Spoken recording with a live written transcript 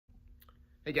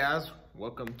Hey guys,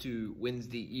 welcome to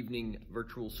Wednesday evening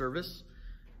virtual service.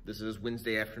 This is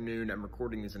Wednesday afternoon. I'm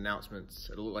recording these announcements.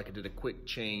 It'll look like I did a quick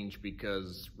change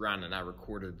because Ryan and I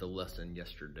recorded the lesson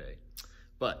yesterday.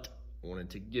 But I wanted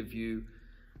to give you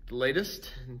the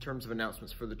latest in terms of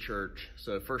announcements for the church.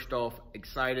 So first off,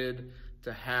 excited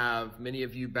to have many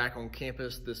of you back on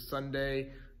campus this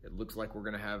Sunday. It looks like we're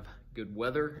going to have good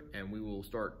weather and we will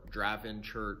start drive-in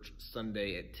church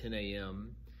Sunday at 10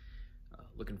 a.m.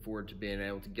 Looking forward to being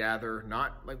able to gather,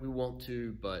 not like we want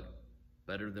to, but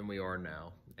better than we are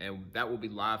now. And that will be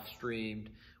live streamed.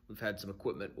 We've had some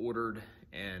equipment ordered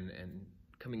and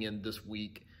coming in this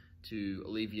week to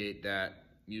alleviate that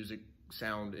music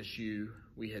sound issue.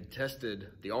 We had tested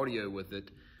the audio with it,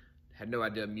 had no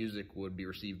idea music would be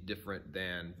received different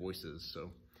than voices. So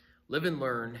live and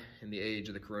learn in the age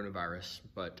of the coronavirus,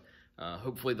 but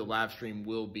hopefully the live stream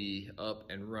will be up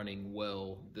and running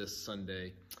well this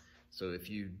Sunday. So if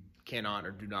you cannot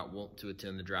or do not want to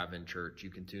attend the drive-in church, you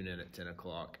can tune in at 10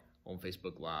 o'clock on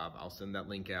Facebook Live. I'll send that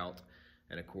link out.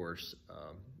 And of course,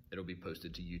 it'll be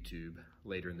posted to YouTube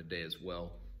later in the day as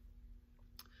well.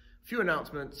 A few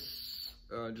announcements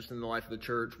just in the life of the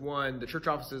church. One, the church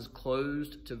office is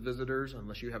closed to visitors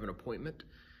unless you have an appointment.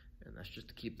 And that's just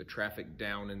to keep the traffic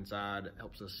down inside. It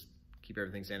helps us keep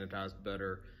everything sanitized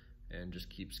better and just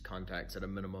keeps contacts at a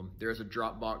minimum. There is a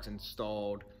drop box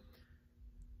installed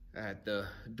at the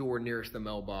door nearest the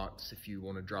mailbox. If you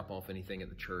want to drop off anything at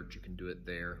the church, you can do it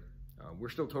there. We're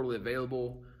still totally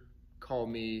available. Call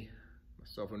me. My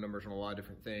cell phone number is on a lot of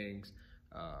different things.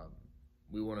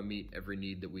 We want to meet every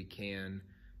need that we can.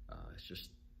 It's just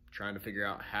trying to figure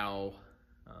out how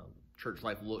church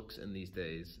life looks in these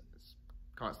days. It's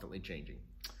constantly changing.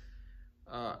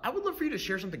 I would love for you to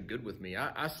share something good with me.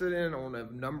 I sit in on a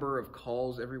number of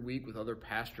calls every week with other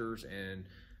pastors and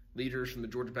leaders from the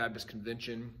Georgia Baptist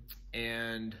Convention,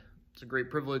 and it's a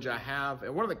great privilege I have.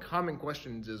 And one of the common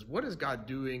questions is, what is God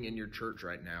doing in your church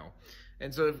right now?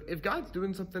 And so if God's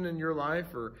doing something in your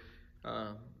life, or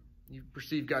you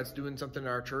perceive God's doing something in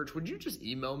our church, would you just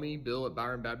email me,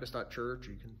 bill@byronbaptist.church?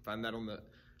 You can find that on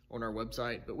our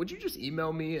website. But would you just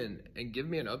email me and give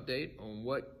me an update on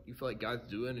what you feel like God's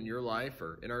doing in your life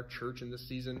or in our church in this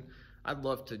season? I'd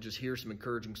love to just hear some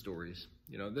encouraging stories.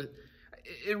 You know,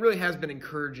 it really has been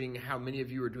encouraging how many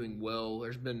of you are doing well.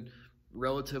 There's been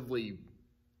relatively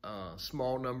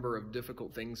small number of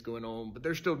difficult things going on, but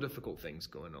there's still difficult things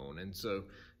going on. And so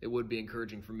it would be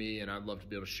encouraging for me, and I'd love to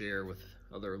be able to share with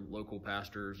other local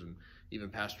pastors and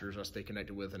even pastors I stay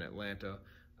connected with in Atlanta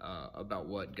about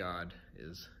what God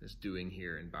is doing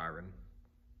here in Byron.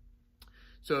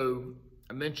 So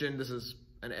I mentioned this is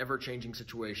an ever-changing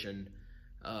situation.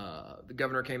 The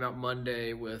governor came out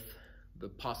Monday with the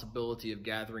possibility of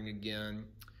gathering again.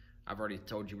 I've already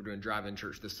told you we're doing drive-in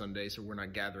church this Sunday, so we're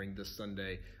not gathering this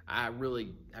Sunday. I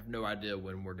really have no idea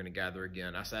when we're going to gather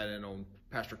again. I sat in on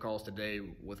pastor calls today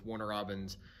with Warner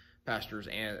Robins pastors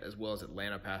and as well as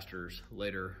Atlanta pastors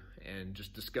later, and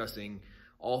just discussing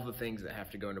all the things that have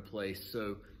to go into place.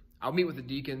 So I'll meet with the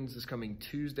deacons this coming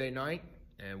Tuesday night,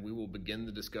 and we will begin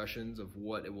the discussions of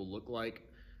what it will look like.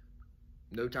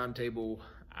 No timetable.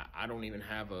 I don't even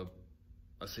have a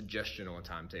suggestion on a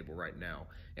timetable right now.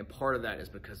 And part of that is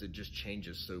because it just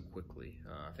changes so quickly.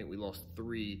 I think we lost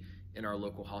 3 in our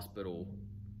local hospital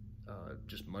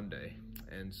just Monday.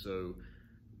 And so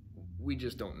we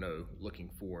just don't know looking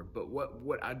forward. But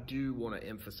what I do want to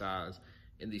emphasize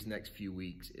in these next few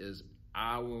weeks is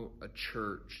I want a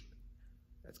church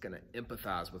that's going to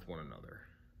empathize with one another.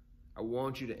 I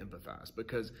want you to empathize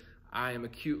because I am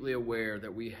acutely aware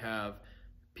that we have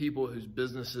people whose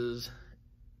businesses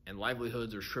and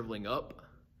livelihoods are shriveling up,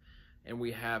 and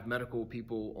we have medical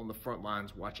people on the front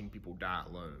lines watching people die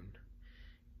alone.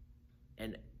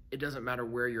 And it doesn't matter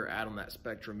where you're at on that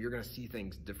spectrum, you're going to see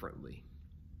things differently.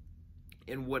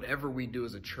 And whatever we do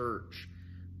as a church,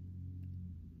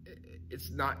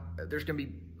 there's going to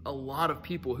be a lot of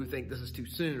people who think this is too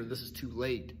soon or this is too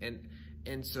late.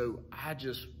 And so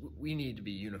we need to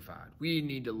be unified. We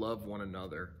need to love one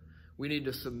another. We need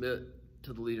to submit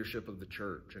to the leadership of the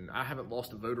church. And I haven't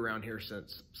lost a vote around here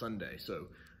since Sunday. So,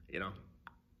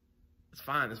 it's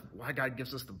fine. That's why God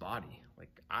gives us the body. Like,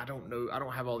 I don't know. I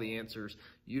don't have all the answers.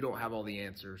 You don't have all the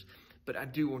answers. But I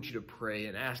do want you to pray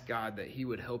and ask God that he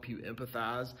would help you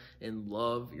empathize and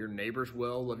love your neighbors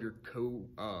well, love your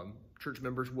church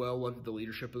members well, love the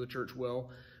leadership of the church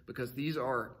well, because these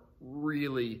are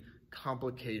really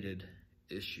complicated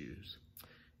issues.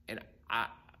 And I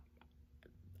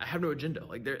have no agenda.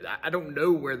 I don't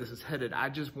know where this is headed. I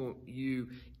just want you,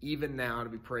 even now, to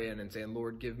be praying and saying,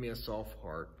 Lord, give me a soft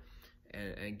heart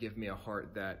and give me a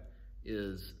heart that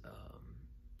is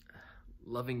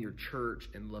loving your church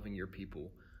and loving your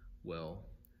people well.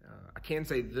 I can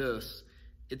say this,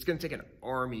 it's going to take an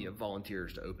army of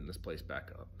volunteers to open this place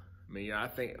back up. I mean, I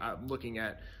think I'm looking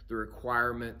at the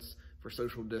requirements for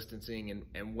social distancing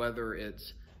and whether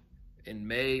it's in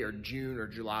May or June or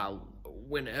July,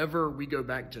 whenever we go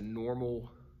back to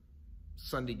normal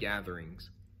Sunday gatherings,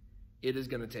 it is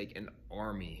going to take an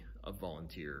army of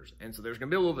volunteers. And so there's going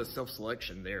to be a little bit of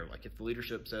self-selection there. Like if the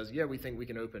leadership says, yeah, we think we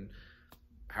can open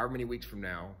however many weeks from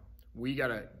now, we got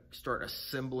to start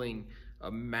assembling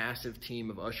a massive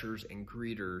team of ushers and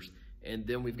greeters, and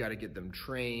then we've got to get them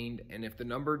trained. And if the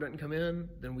number doesn't come in,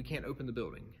 then we can't open the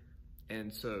building.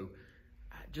 And so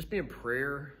just be in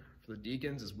prayer for the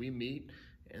deacons as we meet,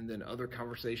 and then other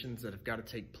conversations that have got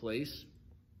to take place,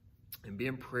 and be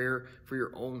in prayer for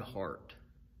your own heart.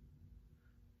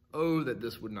 Oh, that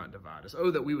this would not divide us.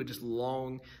 Oh, that we would just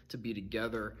long to be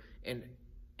together. And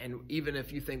even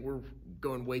if you think we're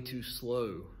going way too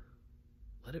slow,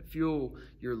 let it fuel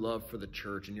your love for the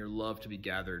church and your love to be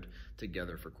gathered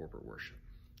together for corporate worship.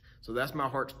 So that's my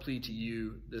heart's plea to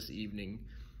you this evening.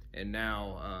 And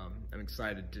now I'm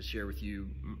excited to share with you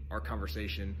our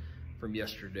conversation from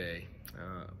yesterday,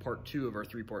 part 2 of our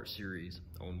 3-part series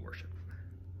on worship.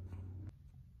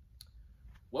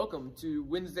 Welcome to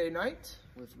Wednesday night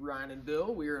with Ryan and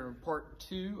Bill. We are in part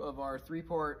 2 of our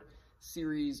 3-part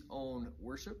series on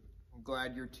worship. I'm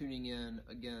glad you're tuning in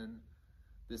again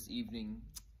this evening.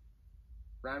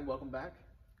 Ryan, welcome back.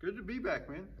 Good to be back,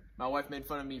 man. My wife made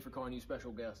fun of me for calling you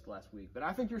special guest last week, but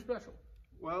I think you're special.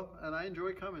 Well, and I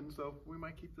enjoy coming, so we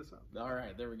might keep this up. All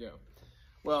right, there we go.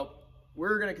 Well,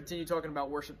 we're going to continue talking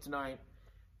about worship tonight,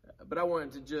 but I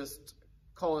wanted to just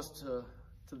call us to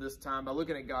this time by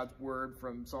looking at God's word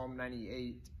from Psalm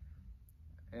 98.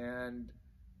 And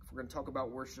if we're going to talk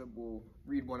about worship, we'll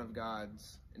read one of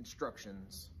God's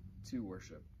instructions to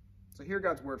worship. So hear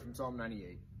God's word from Psalm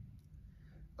 98.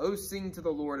 Oh, sing to the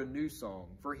Lord a new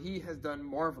song, for he has done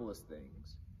marvelous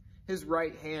things. His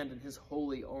right hand and his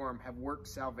holy arm have worked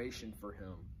salvation for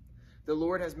him. The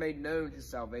Lord has made known his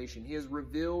salvation. He has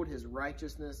revealed his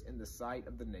righteousness in the sight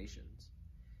of the nations.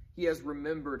 He has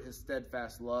remembered his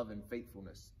steadfast love and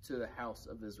faithfulness to the house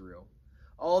of Israel.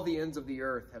 All the ends of the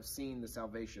earth have seen the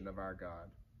salvation of our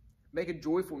God. Make a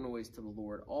joyful noise to the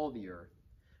Lord, all the earth.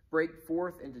 Break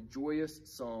forth into joyous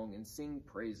song and sing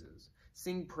praises.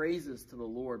 Sing praises to the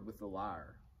Lord with the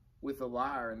lyre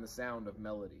and the sound of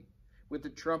melody, with the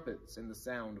trumpets and the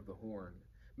sound of the horn.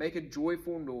 Make a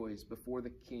joyful noise before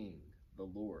the King, the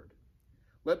Lord.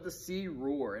 Let the sea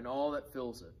roar and all that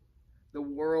fills it, the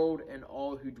world and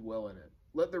all who dwell in it.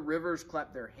 Let the rivers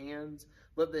clap their hands.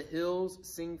 Let the hills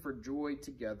sing for joy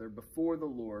together before the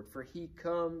Lord, for he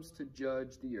comes to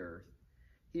judge the earth.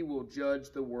 He will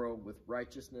judge the world with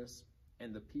righteousness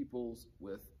and the peoples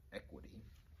with equity.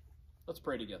 Let's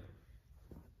pray together.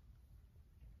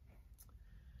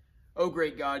 Oh,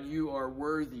 great God, you are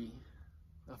worthy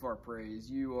of our praise.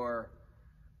 You are,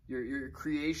 your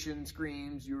creation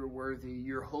screams you are worthy.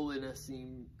 Your holiness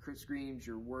screams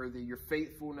you're worthy. Your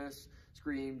faithfulness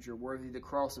screams you're worthy. The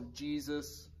cross of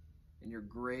Jesus and your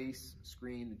grace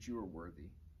scream that you are worthy.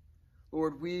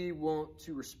 Lord, we want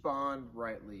to respond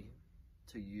rightly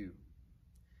to you.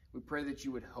 We pray that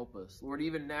you would help us. Lord,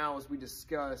 even now as we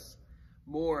discuss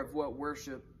more of what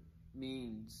worship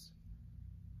means,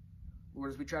 Lord,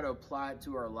 as we try to apply it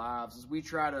to our lives, as we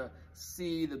try to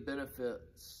see the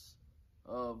benefits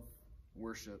of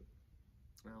worship,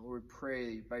 Lord,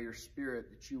 pray by your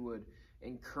Spirit that you would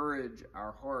encourage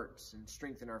our hearts and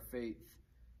strengthen our faith,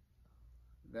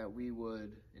 that we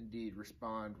would indeed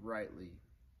respond rightly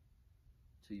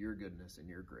to your goodness and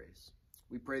your grace.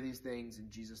 We pray these things in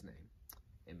Jesus' name.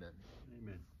 Amen.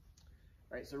 Amen.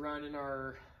 All right, so Ryan, in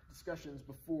our discussions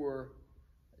before,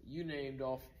 you named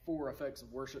off 4 effects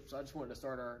of worship, so I just wanted to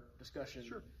start our discussion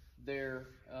there.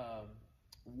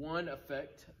 One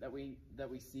effect that we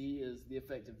see is the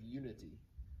effect of unity.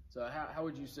 So how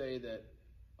would you say that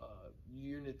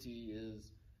unity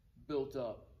is built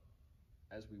up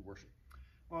as we worship?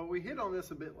 Well, we hit on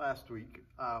this a bit last week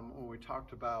when we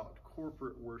talked about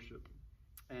corporate worship,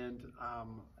 and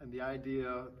the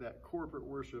idea that corporate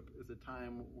worship is a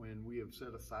time when we have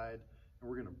set aside and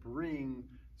we're going to bring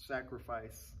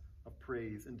sacrifice of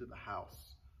praise into the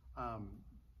house.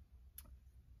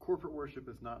 Corporate worship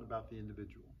is not about the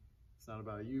individual. It's not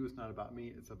about you. It's not about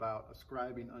me. It's about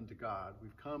ascribing unto God.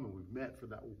 We've come and we've met for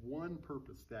that one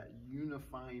purpose, that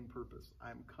unifying purpose.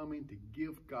 I'm coming to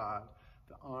give God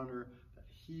the honor that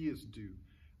he is due.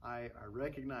 I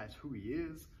recognize who he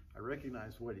is. I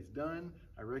recognize what he's done.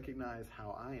 I recognize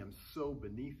how I am so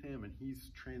beneath him and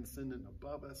he's transcendent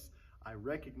above us. I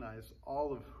recognize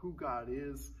all of who God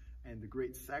is and the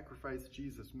great sacrifice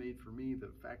Jesus made for me,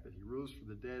 the fact that he rose from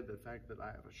the dead, the fact that I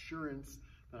have assurance,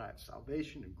 that I have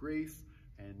salvation and grace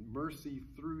and mercy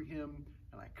through him,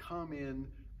 and I come in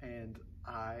and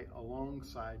I,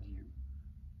 alongside you,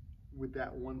 with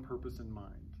that one purpose in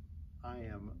mind, I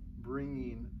am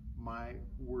bringing my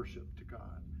worship to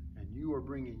God, and you are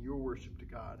bringing your worship to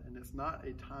God. And it's not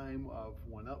a time of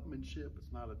one-upmanship.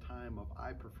 It's not a time of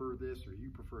I prefer this or you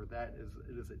prefer that.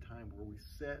 It is a time where we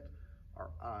set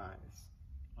our eyes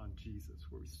on Jesus,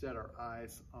 where we set our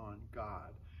eyes on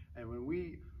God. And when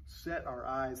we set our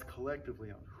eyes collectively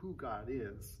on who God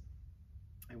is,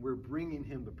 and we're bringing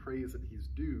him the praise that he's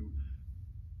due,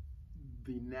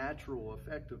 the natural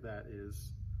effect of that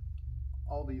is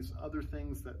all these other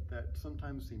things that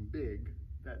sometimes seem big,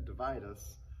 that divide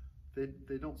us,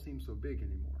 they don't seem so big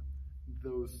anymore.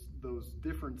 Those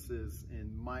differences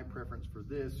in my preference for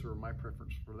this or my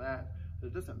preference for that,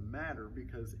 it doesn't matter,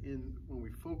 because when we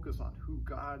focus on who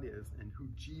God is and who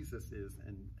Jesus is,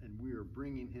 and we are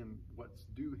bringing him what's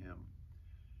due him,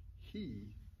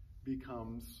 he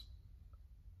becomes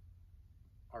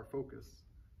our focus,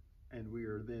 and we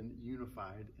are then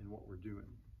unified in what we're doing.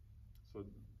 So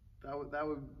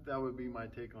that would be my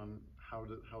take on how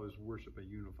is worship a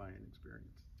unifying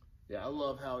experience. Yeah, I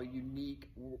love how unique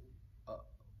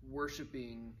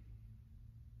worshiping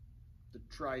the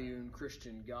triune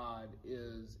Christian God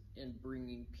is in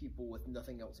bringing people with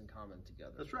nothing else in common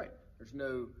together. That's right. There's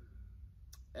no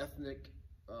ethnic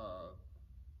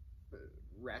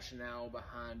rationale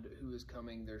behind who is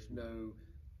coming. There's no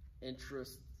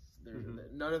interests. There's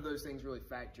none of those things really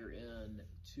factor in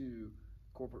to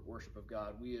corporate worship of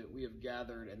God. We have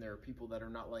gathered, and there are people that are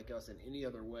not like us in any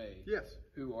other way. Yes.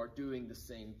 Who are doing the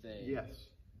same thing. Yes.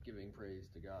 Giving praise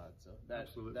to God. So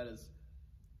that's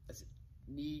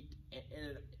neat,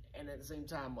 and at the same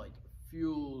time, like,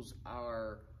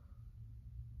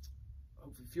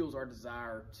 hopefully fuels our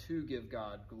desire to give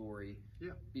God glory.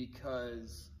 Yeah.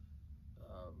 Because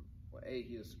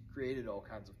he has created all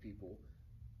kinds of people,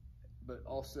 but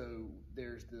also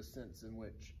there's this sense in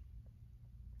which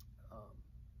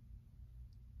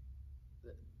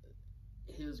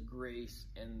his grace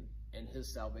and his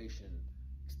salvation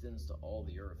extends to all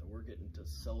the earth, and we're getting to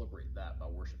celebrate that by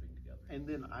worshiping together. And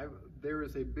then there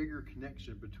is a bigger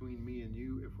connection between me and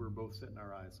you if we're both setting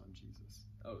our eyes on Jesus.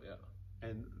 Oh yeah.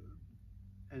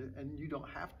 And you don't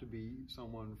have to be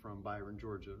someone from Byron,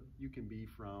 Georgia. You can be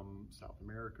from South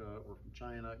America or from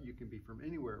China. You can be from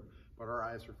anywhere, but our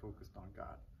eyes are focused on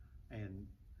God. And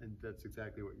that's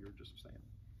exactly what you were just saying.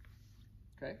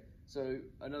 Okay. So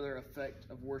another effect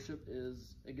of worship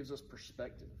is it gives us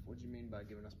perspective. What do you mean by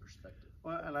giving us perspective?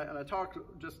 Well, and I talked,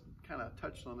 just kind of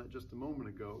touched on it just a moment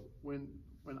ago. When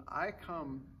I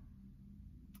come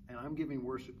and I'm giving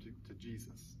worship to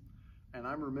Jesus, and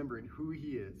I'm remembering who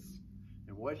he is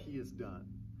and what he has done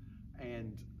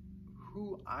and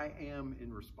who I am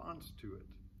in response to it,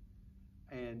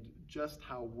 and just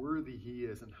how worthy he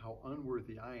is and how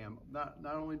unworthy I am, not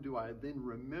only do I then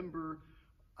remember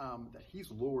that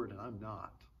he's Lord and I'm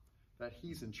not, that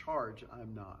he's in charge,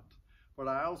 I'm not, but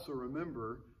I also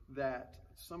remember that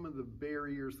some of the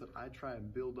barriers that I try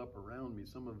and build up around me,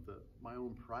 some of my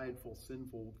own prideful,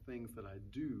 sinful things that I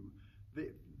do,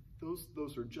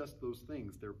 those are just those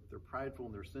things. They're prideful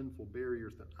and they're sinful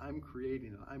barriers that I'm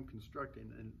creating and I'm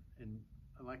constructing. And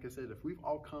like I said, if we've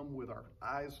all come with our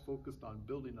eyes focused on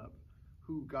building up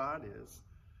who God is,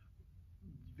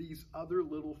 these other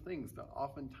little things that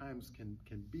oftentimes can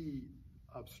be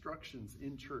obstructions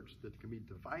in church, that can be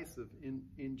divisive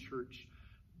in church,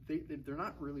 they're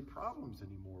not really problems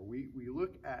anymore. We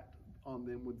look on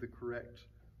them with the correct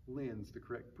lens, the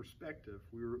correct perspective.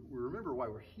 We remember why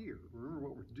we're here. We remember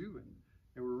what we're doing,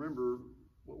 and we remember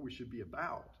what we should be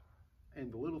about.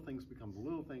 And the little things become the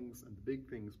little things, and the big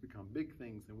things become big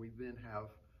things, and we then have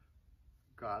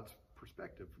God's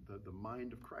perspective, the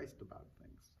mind of Christ about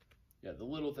things. Yeah, the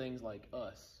little things like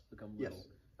us become little.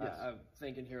 Yes. I'm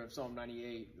thinking here of Psalm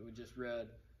 98, we just read.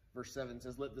 Verse 7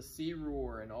 says, "Let the sea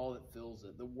roar and all that fills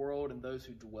it, the world and those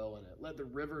who dwell in it. Let the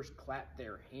rivers clap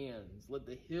their hands. Let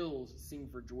the hills sing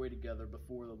for joy together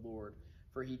before the Lord,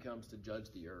 for he comes to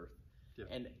judge the earth." Yeah.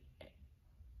 And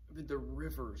the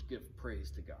rivers give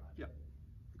praise to God. Yeah.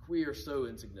 We are so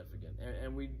insignificant,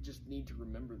 and we just need to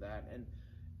remember that.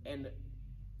 And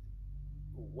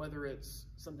whether it's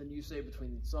something you say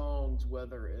between songs,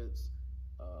 whether it's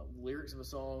lyrics of a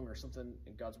song or something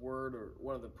in God's word or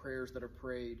one of the prayers that are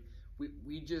prayed,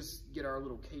 we just get our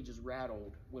little cages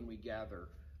rattled when we gather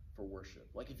for worship.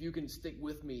 Like, if you can stick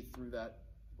with me through that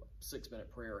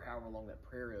 6-minute prayer or however long that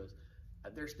prayer is,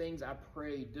 there's things I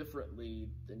pray differently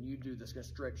than you do that's going to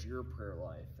stretch your prayer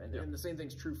life. And the same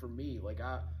thing's true for me. Like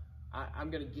I'm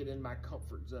going to get in my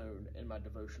comfort zone in my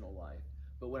devotional life.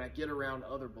 But when I get around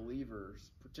other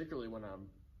believers, particularly when I'm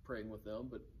praying with them,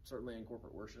 but certainly in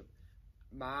corporate worship,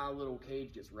 my little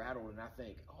cage gets rattled and I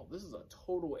think, oh, this is a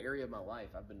total area of my life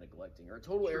I've been neglecting, or a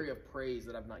total area of praise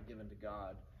that I've not given to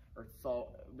God or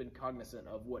been cognizant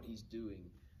of what he's doing.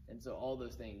 And so all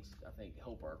those things, I think,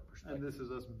 help our perspective. And this is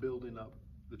us building up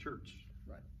the church.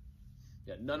 Right.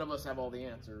 Yeah, none of us have all the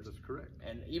answers. That's correct.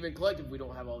 And even collectively, we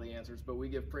don't have all the answers, but we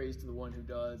give praise to the one who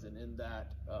does, and in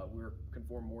that, we're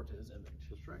conform more to his image.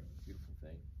 That's right. Beautiful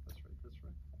thing. That's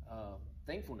right.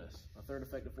 Thankfulness. A third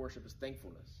effect of worship is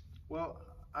thankfulness. Well,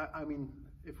 I mean,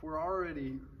 if we're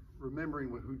already remembering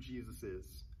who Jesus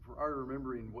is, if we're already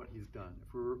remembering what he's done,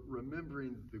 if we're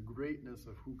remembering the greatness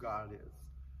of who God is,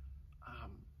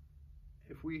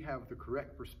 if we have the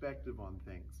correct perspective on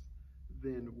things,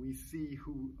 then we see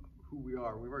who we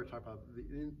are. We've already talked about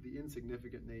the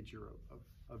insignificant nature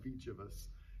of each of us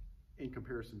in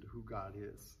comparison to who God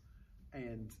is.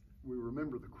 And we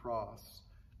remember the cross,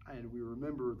 and we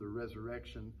remember the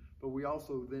resurrection, but we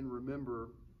also then remember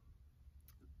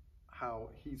how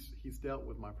he's dealt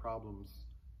with my problems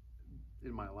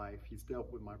in my life. He's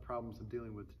dealt with my problems I'm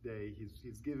dealing with today.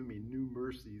 He's given me new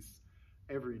mercies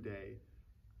every day.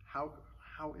 How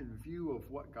in view of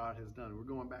what God has done, we're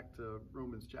going back to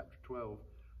Romans chapter 12,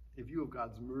 in view of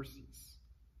God's mercies,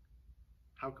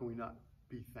 how can we not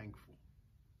be thankful?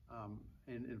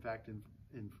 And in fact,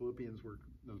 in Philippians,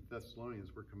 Thessalonians,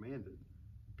 we're commanded,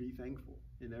 be thankful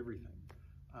in everything.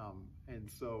 And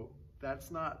so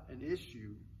that's not an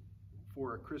issue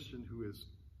for a Christian who is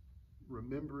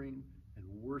remembering and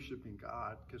worshiping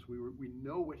God, because we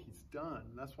know what he's done.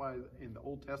 And that's why in the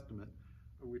Old Testament,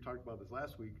 we talked about this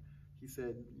last week, he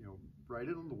said, write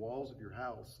it on the walls of your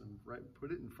house and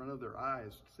put it in front of their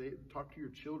eyes. Talk to your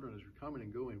children as you're coming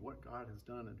and going what God has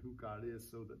done and who God is,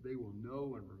 so that they will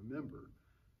know and remember.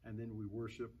 And then we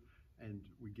worship and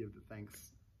we give the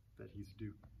thanks that he's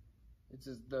due. It's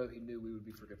as though he knew we would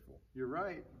be forgetful. You're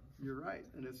right.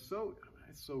 And it's so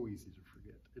easy to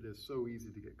forget. It is so easy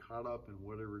to get caught up in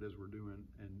whatever it is we're doing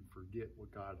and forget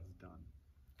what God has done.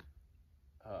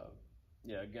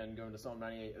 Again, going to Psalm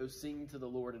 98. Oh, sing to the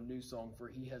Lord a new song, for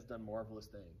he has done marvelous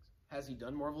things. Has he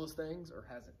done marvelous things, or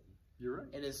hasn't he? You're right.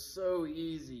 And it's so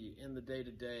easy in the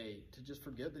day-to-day to just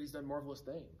forget that he's done marvelous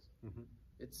things. Mm-hmm.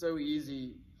 It's so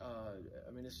easy.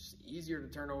 It's just easier to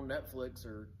turn on Netflix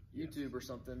or YouTube or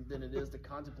something than it is to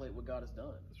contemplate what God has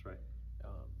done. That's right.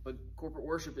 But corporate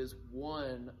worship is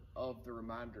one of the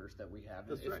reminders that we have.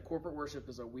 That's right. If corporate worship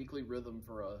is a weekly rhythm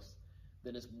for us,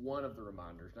 then it's one of the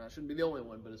reminders. Now, it shouldn't be the only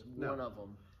one, but it's one of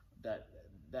them that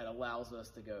allows us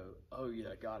to go, oh,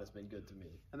 yeah, God has been good to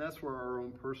me. And that's where our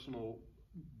own personal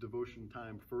devotion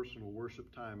time, personal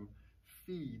worship time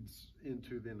feeds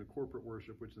into then the corporate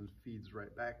worship, which then feeds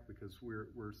right back, because we're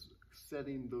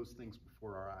setting those things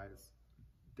before our eyes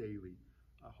daily,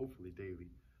 hopefully daily,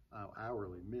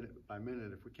 hourly, minute by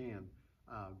minute if we can,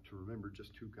 to remember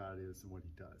just who God is and what he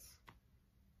does.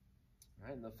 All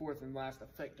right, and the fourth and last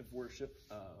effect of worship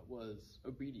was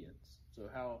obedience. So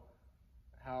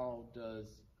how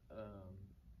does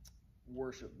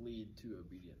worship lead to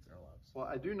obedience in our lives? Well,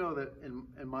 I do know that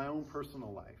in my own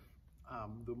personal life,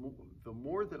 the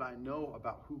more that I know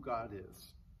about who God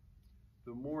is,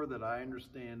 the more that I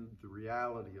understand the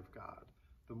reality of God,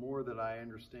 the more that I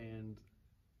understand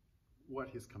what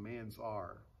his commands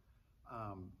are.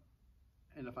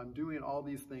 And if I'm doing all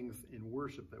these things in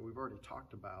worship that we've already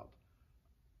talked about,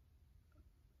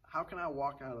 how can I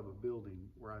walk out of a building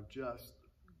where I've just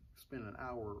spent an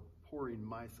hour pouring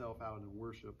myself out in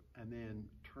worship and then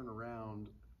turn around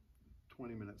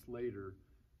 20 minutes later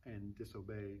and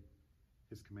disobey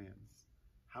his commands?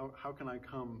 How can I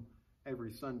come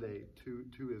every Sunday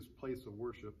to his place of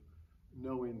worship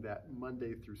knowing that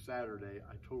Monday through Saturday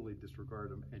I totally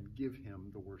disregard him and give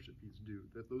him the worship he's due?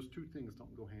 That those two things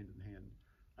don't go hand in hand.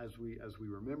 As we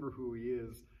remember who he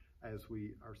is, as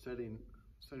we are setting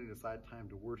aside time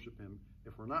to worship him,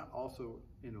 if we're not also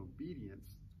in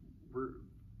obedience, there's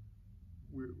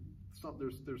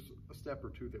a step or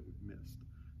two that we've missed.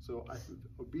 So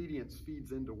obedience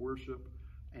feeds into worship,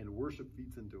 and worship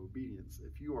feeds into obedience.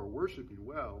 If you are worshiping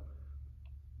well,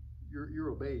 you're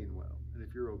obeying well, and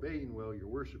if you're obeying well, you're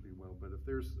worshiping well. But if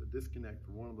there's a disconnect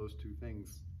from one of those two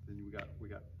things, then we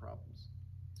got problems.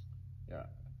 Yeah.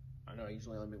 I know I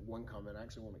usually only make one comment. I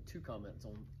actually want to make two comments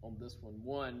on this one.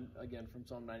 One, again, from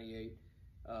Psalm 98,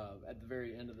 at the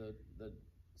very end of the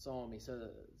psalm, he says,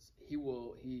 the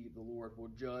Lord, will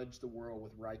judge the world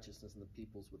with righteousness and the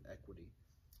peoples with equity.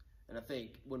 And I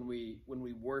think when we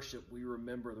worship, we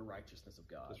remember the righteousness of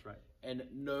God. That's right. And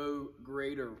no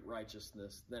greater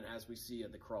righteousness than as we see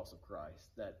at the cross of Christ,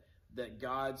 that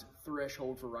God's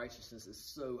threshold for righteousness is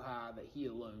so high that he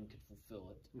alone can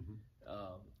fulfill it. Mm-hmm.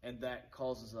 And that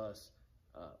causes us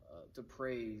to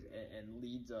praise and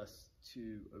leads us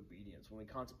to obedience. When we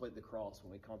contemplate the cross,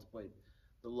 when we contemplate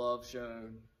the love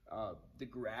shown, the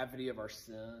gravity of our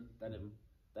sin, that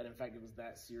in fact it was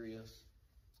that serious.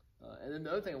 And then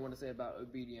the other thing I want to say about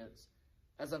obedience,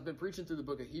 as I've been preaching through the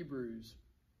book of Hebrews,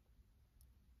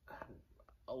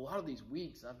 a lot of these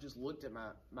weeks I've just looked at my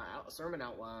sermon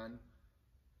outline,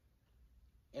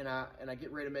 and I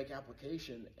get ready to make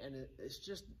application, and it's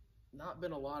just not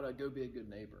been a lot of go be a good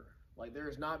neighbor. Like, there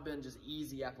has not been just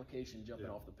easy application jumping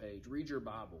off the page. Read your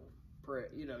Bible, pray.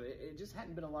 It just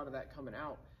hadn't been a lot of that coming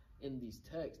out in these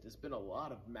texts. It's been a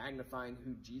lot of magnifying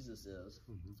who Jesus is.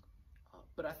 Mm-hmm.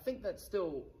 But I think that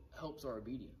still helps our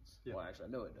obedience. Yeah. Well, actually, I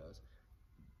know it does.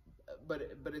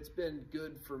 But it's been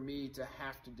good for me to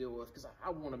have to deal with, because I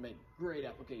want to make great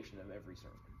application of every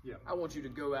sermon. Yeah. I want you to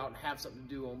go out and have something to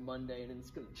do on Monday, and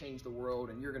it's going to change the world,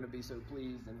 and you're going to be so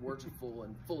pleased and worshipful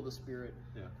and full of the Spirit.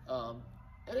 Yeah.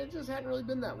 And it just hadn't really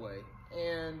been that way.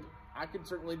 And I could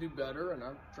certainly do better, and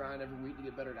I'm trying every week to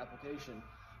get better at application.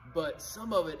 But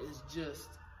some of it is just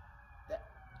that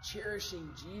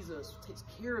cherishing Jesus takes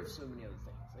care of so many other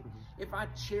things. Like, if I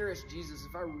cherish Jesus,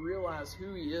 if I realize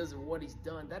who he is and what he's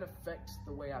done, that affects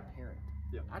the way I parent.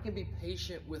 Yeah. I can be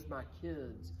patient with my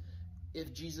kids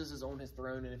if Jesus is on his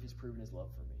throne and if he's proven his love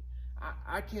for me.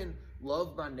 I can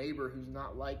love my neighbor who's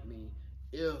not like me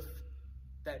if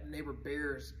that neighbor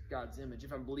bears God's image,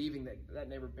 if I'm believing that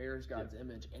neighbor bears God's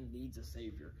image and needs a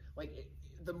Savior. Like,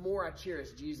 the more I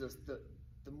cherish Jesus, the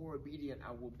more obedient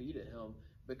I will be to him,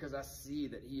 because I see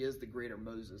that he is the greater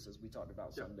Moses, as we talked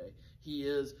about Sunday. He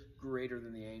is greater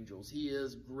than the angels. He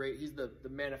is great. He's the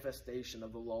manifestation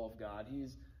of the law of God.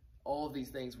 He's all of these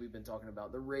things we've been talking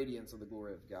about, the radiance of the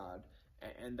glory of God.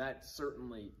 And that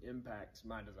certainly impacts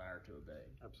my desire to obey.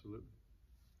 Absolutely.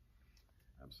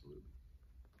 Absolutely.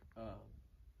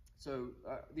 So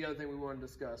the other thing we wanted to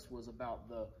discuss was about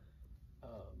the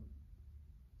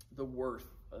worth.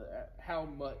 How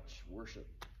much worship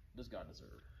does God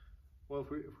deserve? Well,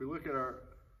 if we look at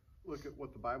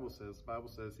what the Bible says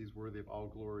he's worthy of all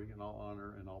glory and all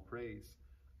honor and all praise,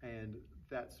 and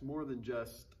that's more than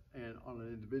just on an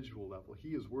individual level. He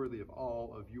is worthy of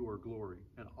all of your glory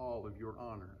and all of your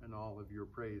honor and all of your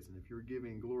praise. And if you're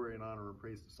giving glory and honor and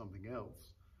praise to something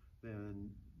else, then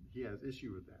he has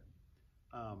issue with that.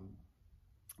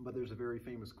 But there's a very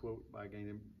famous quote by a guy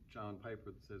named John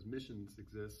Piper that says, "Missions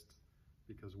exist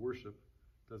because worship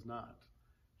does not."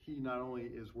 He not only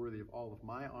is worthy of all of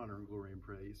my honor and glory and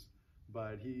praise,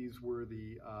 but he's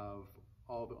worthy of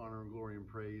all the honor and glory and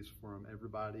praise from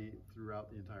everybody throughout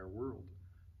the entire world.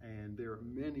 And there are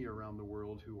many around the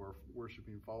world who are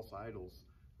worshiping false idols,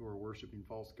 who are worshiping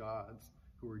false gods,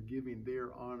 who are giving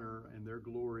their honor and their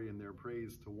glory and their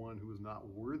praise to one who is not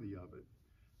worthy of it.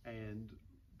 And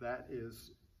that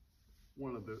is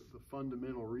one of the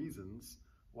fundamental reasons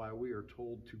why we are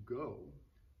told to go.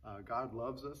 God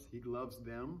loves us. He loves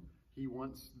them. He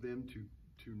wants them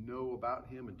to know about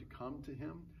him and to come to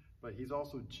him. But he's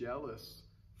also jealous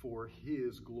for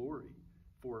his glory,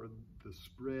 for the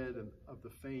spread of the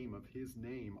fame of his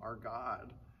name. Our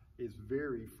God is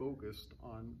very focused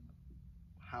on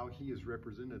how he is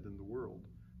represented in the world.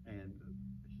 And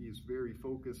he is very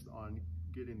focused on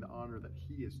getting the honor that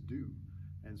he is due.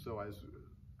 And so as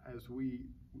we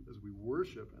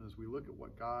worship and as we look at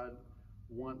what God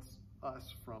wants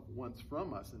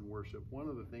from us in worship, one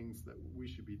of the things that we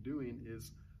should be doing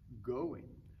is going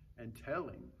and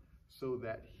telling, so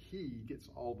that he gets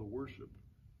all the worship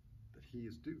that he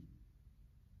is due.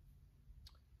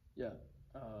 Yeah.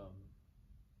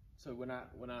 So when I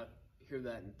hear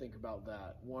that and think about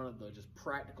that, one of the just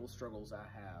practical struggles I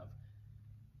have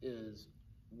is,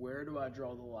 where do I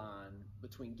draw the line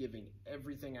between giving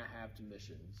everything I have to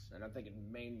missions? And I'm thinking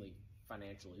mainly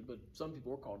financially, but some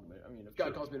people are called to, if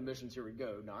God calls me to missions, here we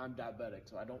go. Now, I'm diabetic,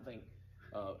 so I don't think,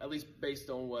 at least based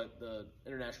on what the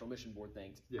International Mission Board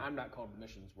thinks, I'm not called to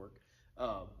missions work.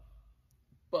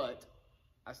 But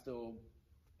I still,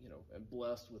 am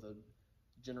blessed with a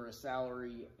generous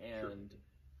salary and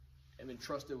am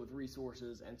entrusted with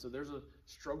resources. And so there's a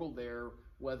struggle there,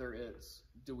 whether it's,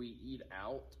 do we eat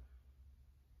out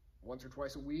once or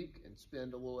twice a week and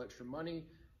spend a little extra money?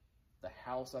 The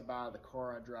house I buy, the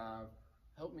car I drive,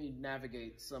 help me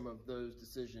navigate some of those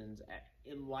decisions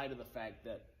in light of the fact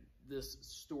that this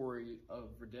story of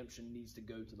redemption needs to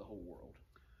go to the whole world.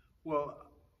 Well,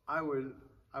 I would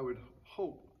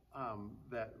hope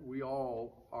that we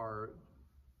all are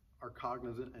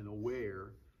cognizant and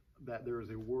aware that there is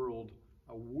a world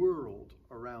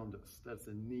around us that's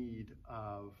in need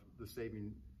of the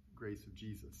saving grace of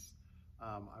Jesus.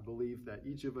 I believe that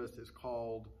each of us is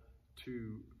called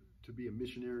to be a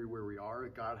missionary where we are.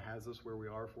 God has us where we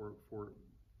are for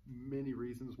many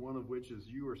reasons, one of which is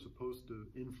you are supposed to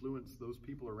influence those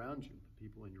people around you, the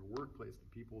people in your workplace,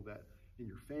 the people that in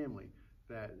your family,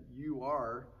 that we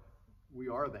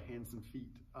are the hands and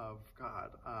feet of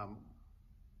God.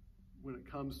 When it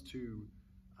comes to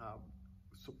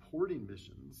supporting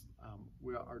missions,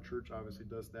 our church obviously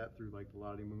does that through like the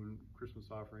Lottie Moon Christmas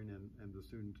offering and the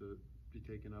soon to be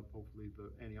taken up, hopefully,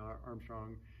 the Annie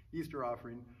Armstrong Easter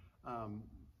offering.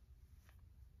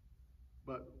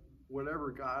 But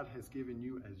whatever God has given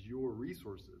you as your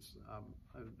resources,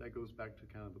 that goes back to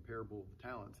kind of the parable of the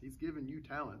talents. He's given you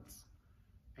talents,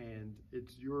 and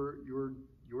it's your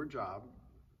job,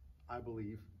 I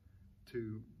believe,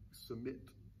 to submit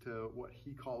to what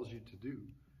he calls you to do.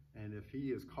 And if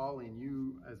he is calling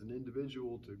you as an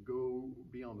individual to go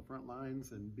be on the front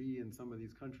lines and be in some of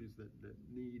these countries that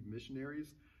need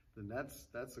missionaries, then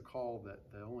that's a call that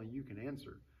only you can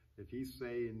answer. If he's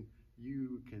saying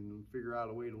you can figure out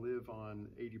a way to live on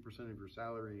 80% of your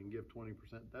salary and give 20%,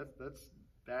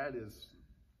 that is,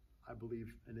 I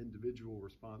believe, an individual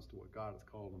response to what God has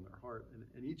called in their heart.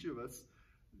 And each of us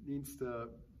needs to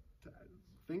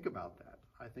think about that.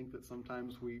 I think that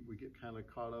sometimes we get kind of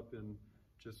caught up in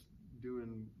just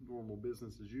doing normal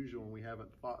business as usual, and we haven't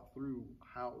thought through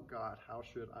how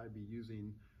should I be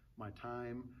using my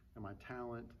time and my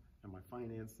talent and my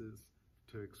finances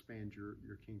to expand your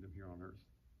kingdom here on earth.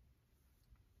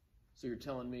 So you're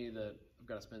telling me that I've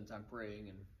got to spend time praying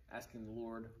and asking the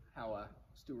Lord how I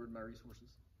steward my resources?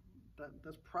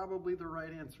 That's probably the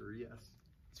right answer, yes.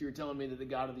 So you're telling me that the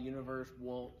God of the universe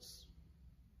wants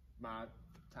my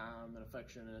time and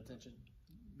affection and attention?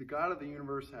 The God of the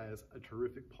universe has a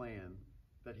terrific plan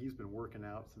that he's been working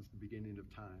out since the beginning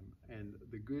of time. And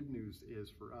the good news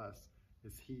is for us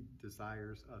is he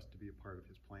desires us to be a part of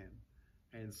his plan.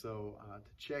 And so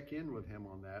to check in with him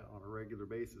on that on a regular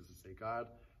basis and say, God,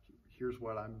 here's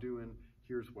what I'm doing,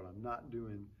 here's what I'm not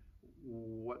doing,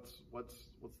 what's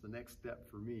the next step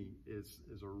for me is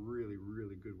a really,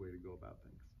 really good way to go about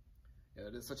things. Yeah,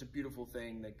 it is such a beautiful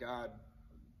thing that God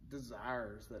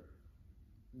desires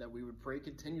that we would pray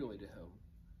continually to him.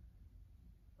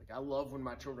 Like, I love when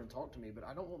my children talk to me, but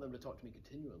I don't want them to talk to me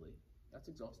continually. That's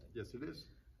exhausting. Yes, it is.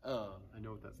 I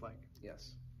know what that's like.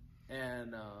 Yes.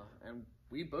 And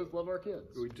we both love our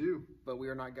kids. We do. But we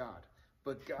are not God.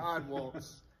 But God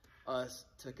wants us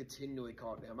to continually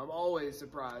call to him. I'm always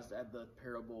surprised at the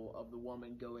parable of the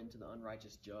woman going to the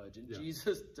unrighteous judge. And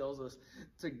Jesus tells us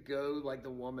to go like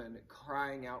the woman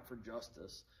crying out for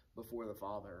justice before the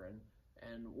Father.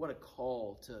 And what a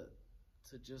call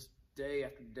to just day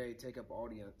after day take up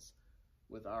audience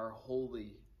with our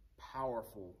holy,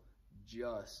 powerful,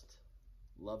 just,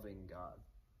 loving God.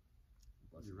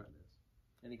 Blessed You're right. it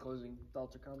is. Any closing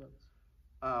thoughts or comments?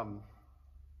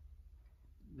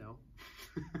 No.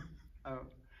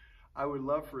 I would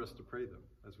love for us to pray them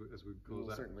as we close out.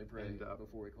 We'll certainly pray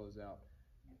before we close out.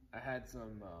 I had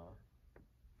some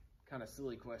kind of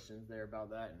silly questions there about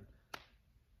that, and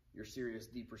your serious,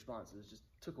 deep responses just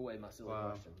took away my silly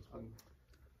questions.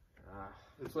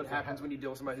 That's what happens when you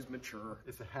deal with somebody who's mature.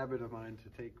 It's a habit of mine to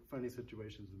take funny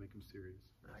situations and make them serious.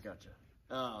 I gotcha.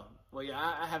 Well, yeah,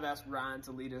 I have asked Ryan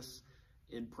to lead us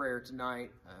in prayer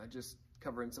tonight, just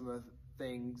covering some of the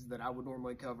things that I would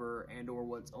normally cover and or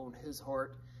what's on his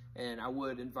heart. And I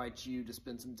would invite you to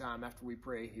spend some time after we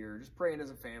pray here, just praying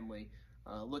as a family,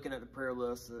 looking at the prayer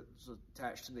list that's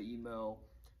attached to the email,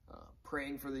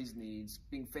 praying for these needs,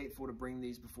 being faithful to bring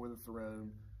these before the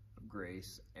throne of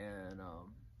grace, and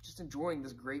just enjoying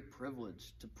this great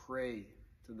privilege to pray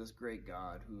to this great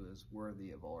God who is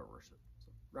worthy of all our worship. So,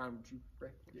 Ryan, would you pray?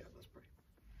 Yeah, let's pray.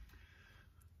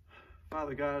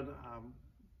 Father God,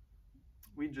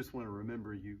 we just want to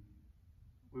remember you.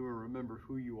 We want to remember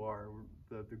who you are,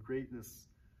 the greatness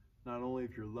not only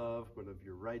of your love, but of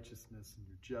your righteousness and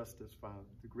your justice, Father,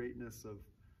 the greatness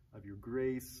of your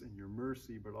grace and your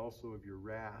mercy, but also of your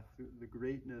wrath, the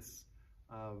greatness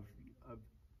of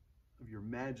your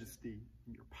majesty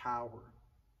and your power.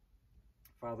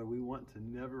 Father, we want to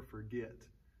never forget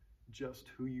just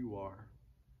who you are,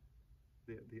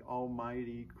 the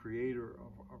almighty creator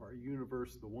of our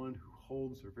universe, the one who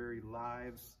holds our very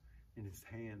lives in his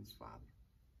hands, Father.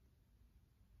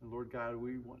 And Lord God,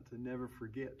 we want to never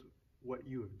forget what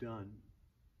you have done,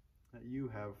 that you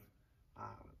have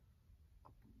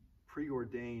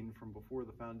preordained from before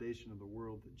the foundation of the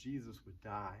world that Jesus would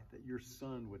die, that your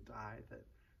Son would die,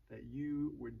 that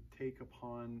you would take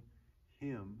upon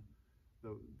him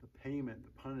the payment,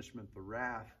 the punishment, the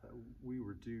wrath that we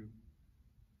were due.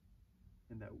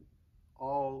 And that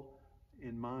all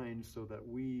in mind so that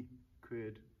we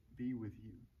could be with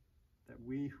you. That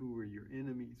we who were your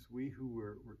enemies, we who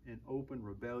were in open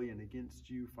rebellion against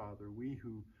you, Father, we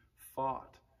who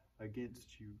fought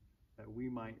against you, that we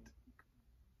might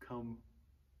come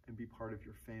and be part of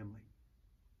your family.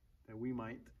 That we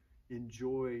might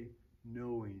enjoy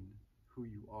knowing who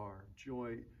you are,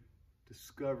 joy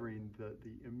discovering the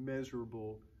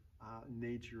immeasurable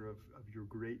nature of your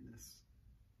greatness.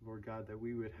 Lord God, that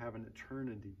we would have an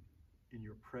eternity in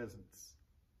your presence.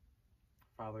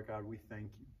 Father God, we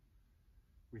thank you.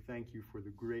 We thank you for the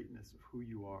greatness of who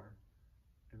you are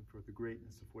and for the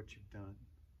greatness of what you've done.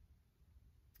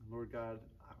 And Lord God,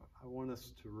 I want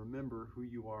us to remember who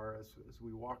you are as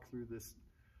we walk through this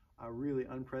really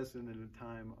unprecedented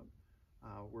time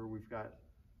where we've got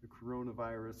the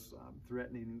coronavirus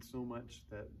threatening so much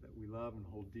that we love and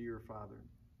hold dear, Father.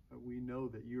 But we know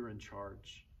that you're in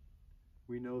charge.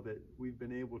 We know that we've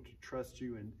been able to trust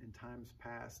you in times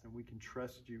past, and we can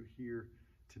trust you here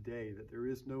today, that there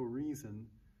is no reason,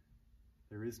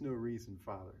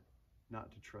 Father,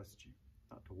 not to trust you,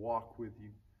 not to walk with you,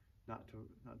 not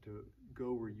to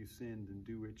go where you sinned and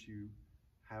do what you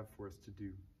have for us to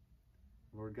do.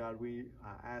 Lord God, we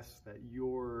ask that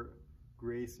your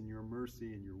grace and your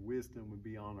mercy and your wisdom would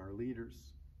be on our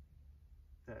leaders,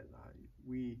 that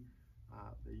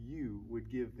you would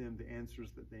give them the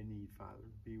answers that they need, Father.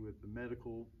 Be with the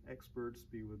medical experts,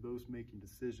 be with those making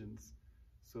decisions,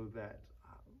 so that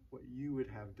what you would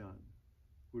have done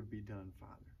would be done,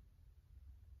 Father.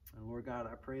 And Lord God,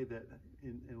 I pray that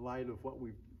in light of what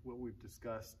we've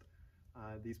discussed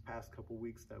these past couple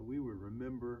weeks, that we would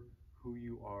remember who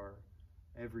you are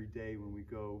every day when we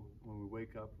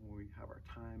wake up, when we have our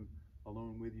time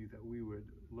alone with you, that we would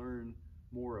learn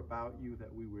more about you,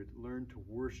 that we would learn to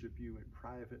worship you in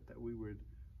private, that we would,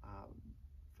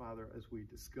 Father, as we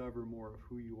discover more of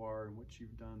who you are and what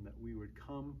you've done, that we would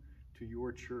come to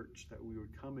your church, that we would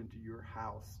come into your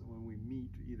house when we meet,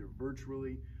 either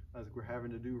virtually, as we're having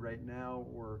to do right now,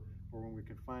 or when we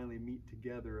can finally meet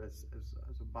together as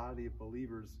a body of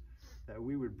believers, that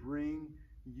we would bring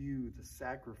you the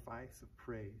sacrifice of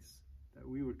praise, that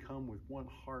we would come with one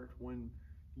heart, one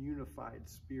unified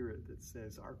spirit that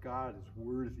says our God is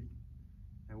worthy,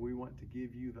 and we want to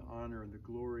give you the honor and the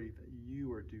glory that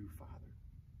you are due, Father.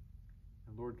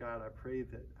 And Lord God, I pray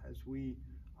that as we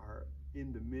are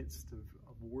in the midst of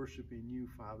worshiping you,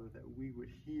 Father, that we would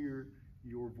hear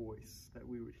your voice, that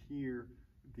we would hear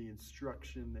the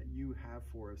instruction that you have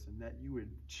for us, and that you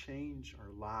would change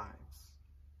our lives,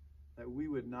 that we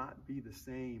would not be the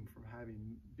same from having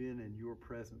been in your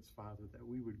presence, Father, that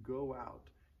we would go out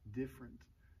different,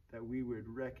 that we would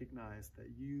recognize that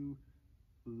you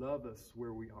love us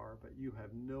where we are, but you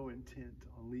have no intent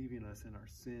on leaving us in our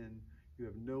sin. You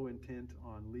have no intent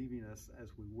on leaving us as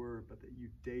we were, but that you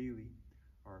daily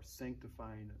are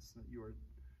sanctifying us, that you are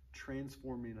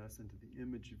transforming us into the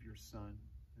image of your Son.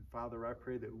 And Father, I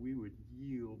pray that we would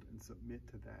yield and submit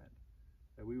to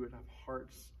that we would have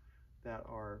hearts that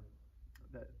are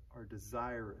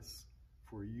desirous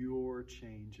for your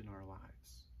change in our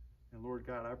lives. And Lord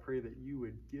God, I pray that you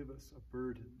would give us a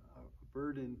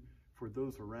burden for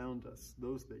those around us,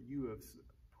 those that you have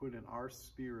put in our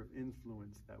sphere of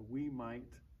influence, that we might,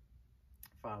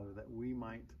 Father, that we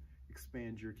might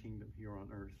expand your kingdom here on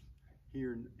earth,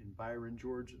 here in Byron,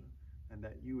 Georgia, and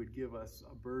that you would give us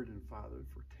a burden, Father,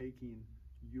 for taking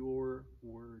your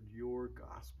word, your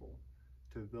gospel,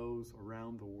 to those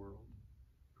around the world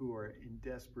who are in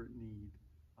desperate need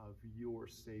of your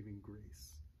saving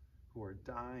grace, who are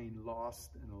dying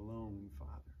lost and alone,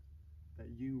 Father, that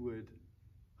you would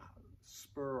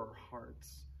spur our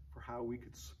hearts for how we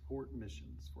could support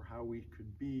missions, for how we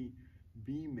could be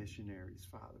missionaries,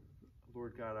 Father.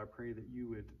 Lord God, I pray that you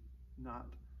would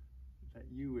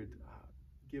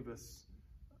give us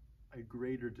a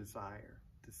greater desire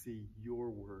to see your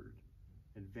word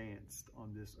advanced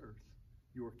on this earth,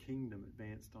 your kingdom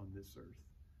advanced on this earth,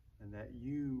 and that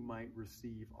you might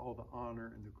receive all the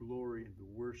honor and the glory and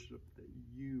the worship that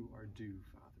you are due,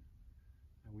 Father.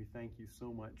 And we thank you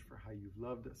so much for how you've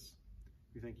loved us.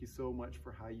 We thank you so much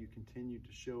for how you continue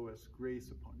to show us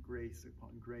grace upon grace upon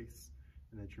grace,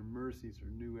 and that your mercies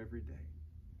are new every day.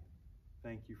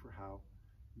 Thank you for how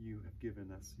you have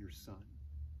given us your Son.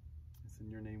 It's in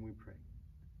your name we pray.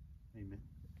 Amen.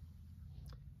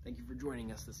 Thank you for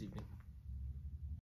joining us this evening.